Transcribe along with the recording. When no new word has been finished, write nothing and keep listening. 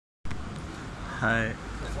Hi,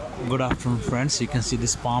 good afternoon, friends. You can see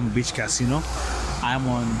this Palm Beach Casino. I'm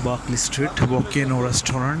on Berkeley Street, Volcano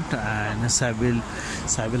Restaurant and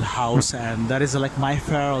Savile House, and that is like my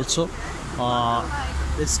fare also.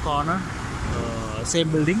 This corner, same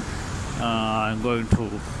building. I'm going to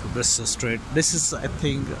this street. This is, I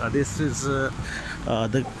think, this is the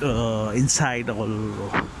inside all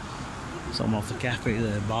some of the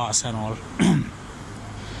cafes, bars, and all.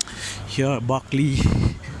 Here, Berkeley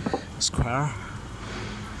Square.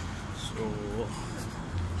 So,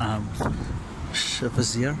 chef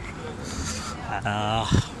is here.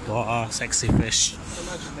 For sexy fish.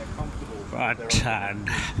 Right, and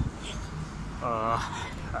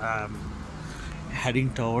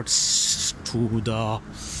heading towards to the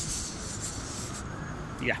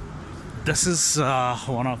this is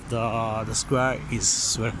one of the square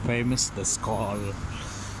is very famous. That's called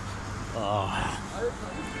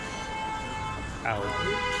I'll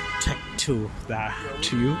take to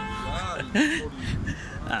you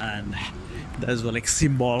and there's like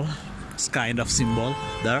symbol, it's kind of symbol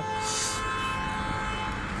there.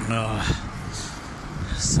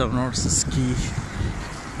 Samarth ski.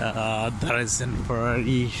 There is in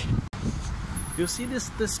Ferrari. You see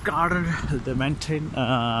this garden they maintain.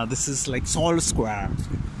 This is like Salt Square.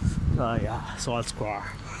 Salt Square.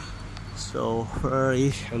 So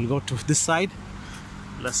Ferrari, I'll go to this side.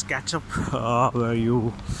 Let's catch up where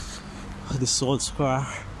you the Salt Square,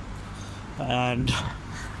 and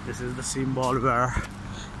this is the symbol where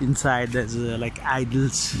inside there's like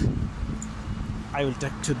idols. I will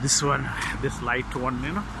take to this one, this light one,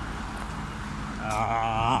 you know.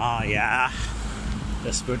 Yeah,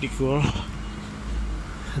 that's pretty cool.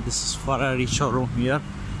 This is Ferrari showroom here.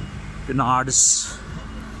 Pinards.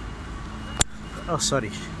 Oh,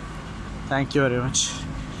 sorry. Thank you very much,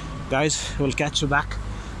 guys. We'll catch you back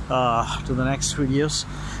to the next videos.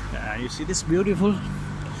 You see this beautiful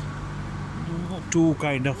two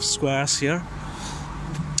kind of squares here.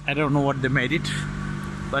 I don't know what they made it,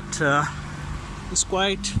 but it's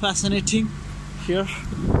quite fascinating here.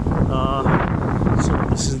 So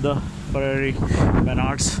this is the Ferrari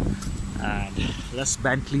Pinards, and less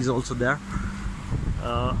Bentley's also there.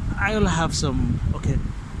 I will have some. Okay,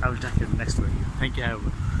 I will take it next video. Thank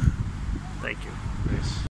you. Thank you.